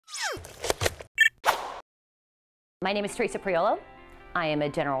My name is Teresa Priolo. I am a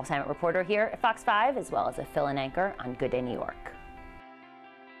general assignment reporter here at Fox 5, as well as a fill-in anchor on Good Day New York.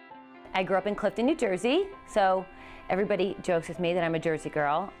 I grew up in Clifton, New Jersey, so everybody jokes with me that I'm a Jersey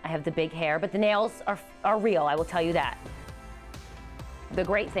girl. I have the big hair, but the nails are real, I will tell you that. The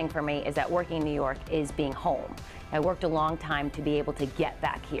great thing for me is that working in New York is being home. I worked a long time to be able to get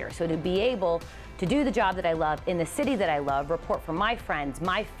back here. So to be able to do the job that I love in the city that I love, report for my friends,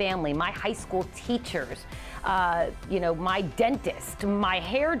 my family, my high school teachers, my dentist, my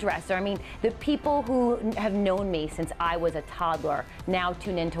hairdresser, I mean, the people who have known me since I was a toddler now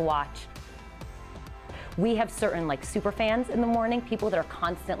tune in to watch. We have certain super fans in the morning, people that are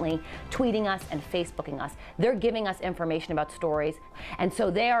constantly tweeting us and Facebooking us. They're giving us information about stories, and so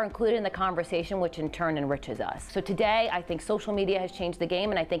they are included in the conversation, which in turn enriches us. So today, I think social media has changed the game,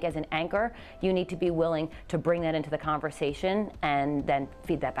 and I think as an anchor, you need to be willing to bring that into the conversation and then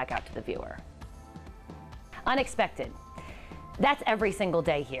feed that back out to the viewer. Unexpected. That's every single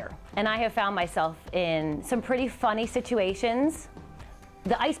day here, and I have found myself in some pretty funny situations.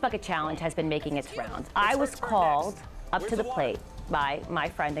 The Ice Bucket Challenge has been making its rounds. I was called up to the plate by my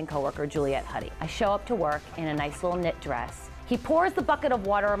friend and coworker, Juliet Huddy. I show up to work in a nice little knit dress. He pours the bucket of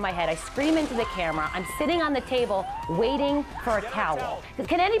water on my head. I scream into the camera. I'm sitting on the table waiting for a towel.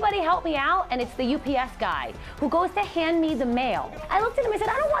 Can anybody help me out? And it's the UPS guy who goes to hand me the mail. I looked at him and said,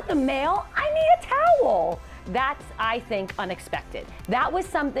 I don't want the mail. I need a towel. That's, I think, unexpected. That was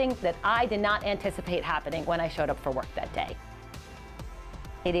something that I did not anticipate happening when I showed up for work that day.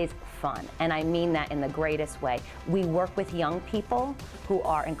 It is fun, and I mean that in the greatest way. We work with young people who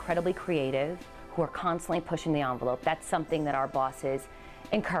are incredibly creative, who are constantly pushing the envelope. That's something that our bosses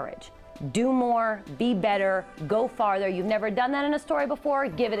encourage. Do more, be better, go farther. You've never done that in a story before,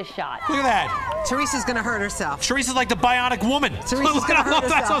 give it a shot. Look at that. Teresa's gonna hurt herself. Teresa's like the bionic woman. Teresa's gonna hurt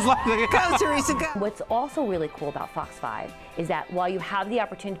herself. Go, Teresa, go. What's also really cool about Fox 5 is that while you have the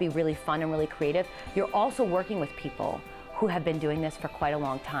opportunity to be really fun and really creative, you're also working with people who have been doing this for quite a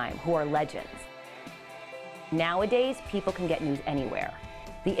long time, who are legends. Nowadays, people can get news anywhere.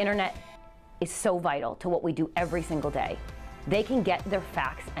 The internet is so vital to what we do every single day. They can get their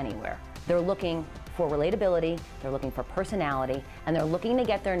facts anywhere. They're looking for relatability, they're looking for personality, and they're looking to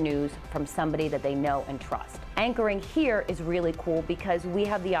get their news from somebody that they know and trust. Anchoring here is really cool because we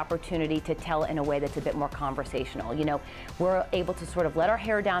have the opportunity to tell in a way that's a bit more conversational. We're able to sort of let our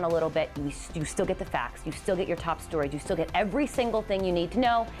hair down a little bit. You still get the facts, you still get your top stories, you still get every single thing you need to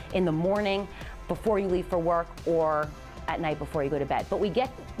know in the morning before you leave for work or at night before you go to bed. But we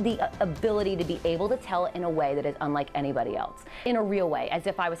get the ability to be able to tell it in a way that is unlike anybody else. In a real way, as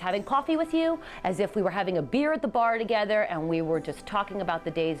if I was having coffee with you, as if we were having a beer at the bar together and we were just talking about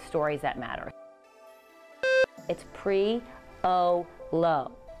the day's stories that matter. It's Priolo,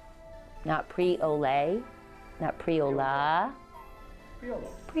 not Priole, not Priola. Priolo.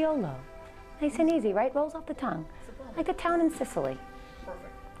 Priolo. Nice and easy, right? Rolls off the tongue. Like a town in Sicily.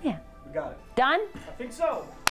 Perfect. Yeah. We got it. Done? I think so.